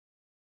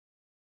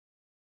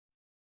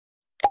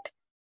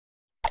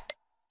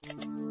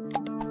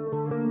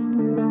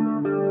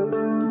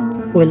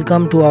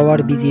Welcome to our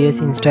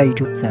BGS Insta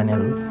YouTube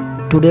channel.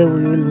 Today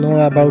we will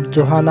know about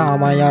Johana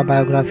Amaya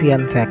biography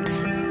and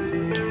facts.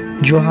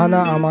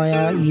 Johana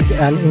Amaya is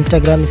an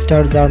Instagram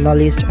star,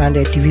 journalist and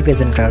a TV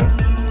presenter.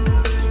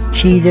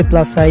 She is a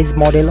plus-size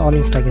model on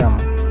Instagram.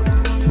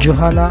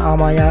 Johana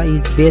Amaya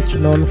is best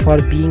known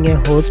for being a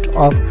host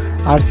of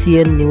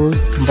RCN News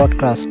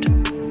broadcast.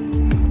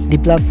 The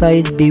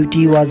plus-size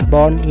beauty was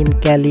born in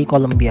Cali,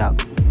 Colombia.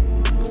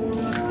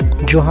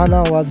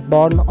 Johana was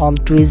born on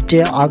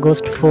Tuesday,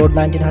 August 4,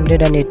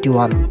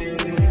 1981.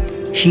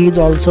 She is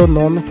also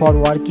known for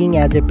working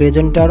as a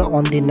presenter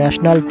on the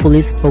national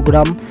police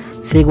program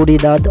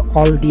Seguridad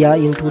al Dia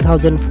in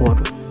 2004.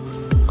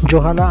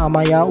 Johana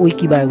Amaya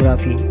Wiki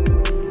Biography.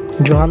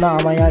 Johana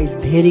Amaya is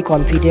very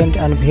confident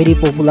and very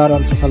popular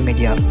on social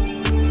media.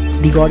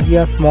 The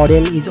gorgeous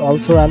model is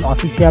also an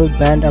official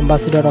brand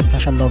ambassador of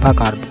Fashion Nova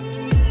Corp.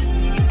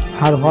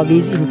 Her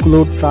hobbies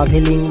include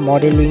traveling,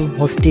 modeling,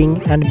 hosting,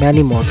 and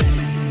many more.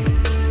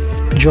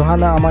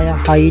 Johana Amaya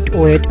height,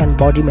 weight, and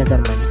body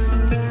measurements.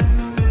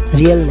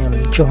 Real name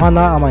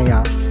Johana Amaya.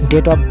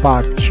 Date of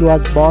birth she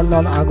was born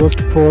on August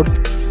 4th,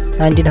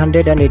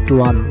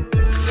 1981.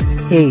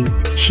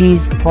 Age she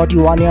is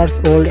 41 years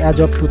old as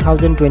of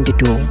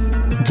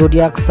 2022.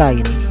 Zodiac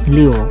sign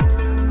Leo.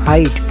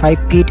 Height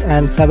 5 feet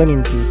and 7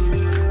 inches.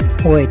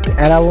 Weight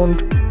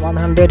around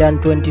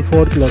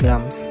 124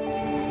 kilograms.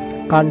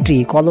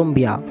 Country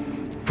Colombia.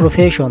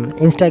 Profession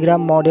Instagram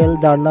model,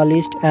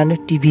 journalist and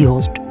TV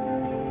host.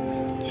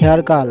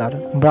 Hair color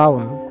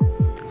brown.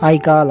 Eye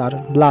color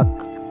black.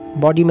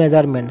 Body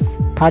measurements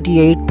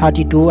 38,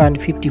 32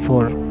 and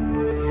 54.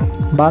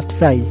 Bust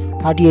size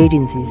 38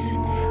 inches.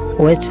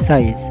 Waist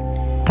size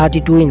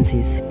 32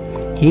 inches.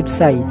 Hip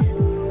size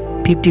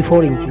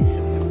 54 inches.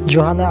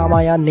 Johana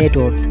Amaya net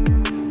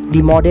worth.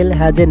 The model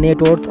has a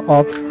net worth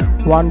of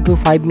 1 to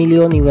 5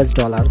 million US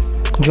dollars.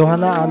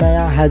 Johana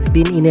Amaya has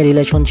been in a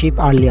relationship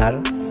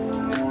earlier.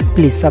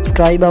 Please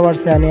subscribe our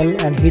channel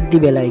and hit the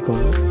bell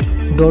icon.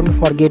 Don't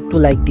forget to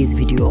like this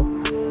video.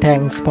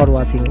 Thanks for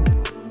watching.